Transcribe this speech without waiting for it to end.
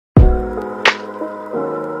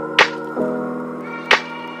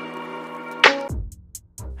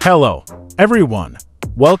Hello, everyone.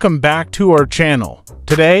 Welcome back to our channel.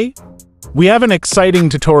 Today, we have an exciting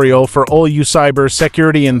tutorial for all you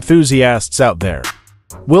cybersecurity enthusiasts out there.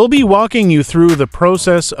 We'll be walking you through the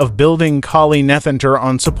process of building Kali NetHunter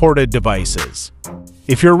on supported devices.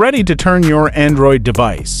 If you're ready to turn your Android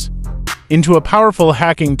device into a powerful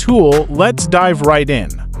hacking tool, let's dive right in.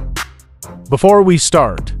 Before we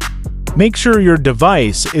start, make sure your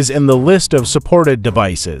device is in the list of supported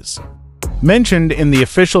devices mentioned in the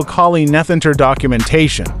official Kali NetHunter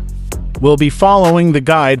documentation. We'll be following the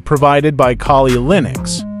guide provided by Kali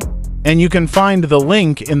Linux, and you can find the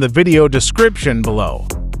link in the video description below.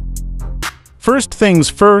 First things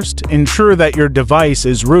first, ensure that your device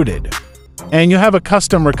is rooted and you have a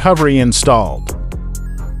custom recovery installed.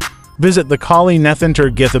 Visit the Kali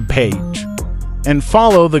NetHunter GitHub page and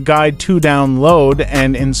follow the guide to download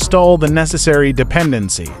and install the necessary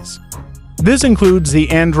dependencies. This includes the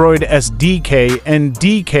Android SDK and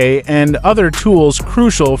DK and other tools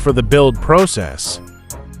crucial for the build process.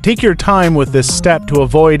 Take your time with this step to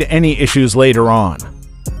avoid any issues later on.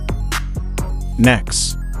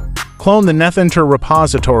 Next, clone the NetHunter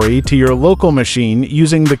repository to your local machine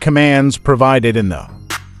using the commands provided in the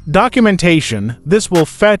documentation. This will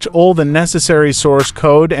fetch all the necessary source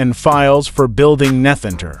code and files for building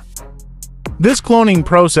NetHunter. This cloning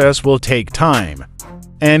process will take time,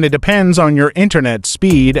 and it depends on your internet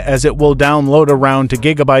speed as it will download around 2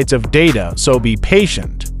 gigabytes of data, so be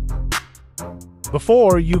patient.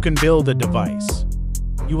 Before you can build a device,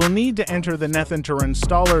 you will need to enter the NetHunter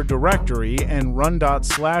installer directory and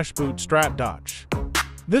run./bootstrap.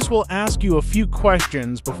 This will ask you a few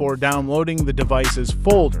questions before downloading the device's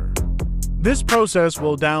folder. This process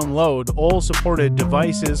will download all supported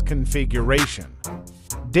devices configuration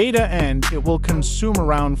data, and it will consume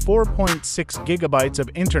around 4.6 gigabytes of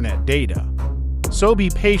internet data. So be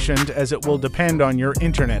patient as it will depend on your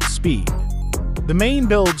internet speed. The main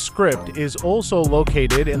build script is also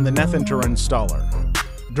located in the NetHunter installer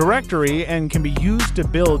directory and can be used to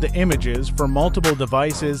build images for multiple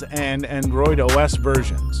devices and Android OS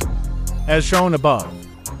versions, as shown above.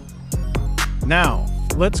 Now,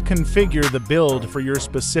 let's configure the build for your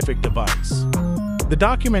specific device. The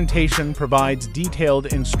documentation provides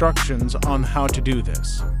detailed instructions on how to do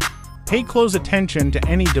this. Pay close attention to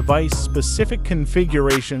any device-specific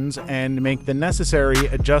configurations and make the necessary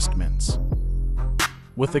adjustments.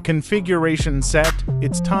 With the configuration set,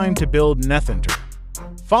 it's time to build NetHunter.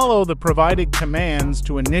 Follow the provided commands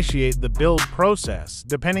to initiate the build process,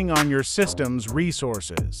 depending on your system's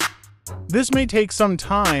resources. This may take some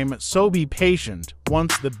time, so be patient.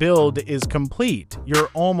 Once the build is complete, you're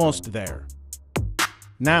almost there.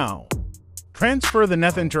 Now, transfer the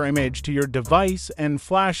NetHunter image to your device and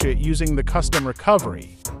flash it using the custom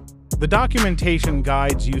recovery. The documentation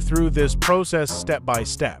guides you through this process step by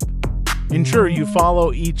step. Ensure you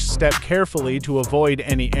follow each step carefully to avoid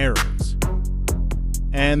any errors.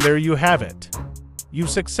 And there you have it.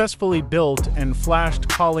 You've successfully built and flashed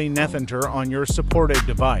Kali NetHunter on your supported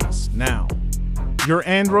device. Now, your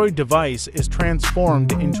Android device is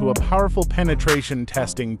transformed into a powerful penetration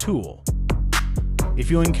testing tool. If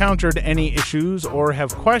you encountered any issues or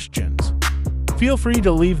have questions, feel free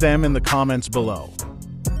to leave them in the comments below.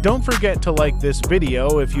 Don't forget to like this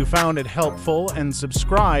video if you found it helpful and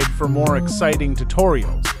subscribe for more exciting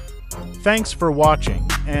tutorials. Thanks for watching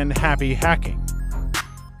and happy hacking!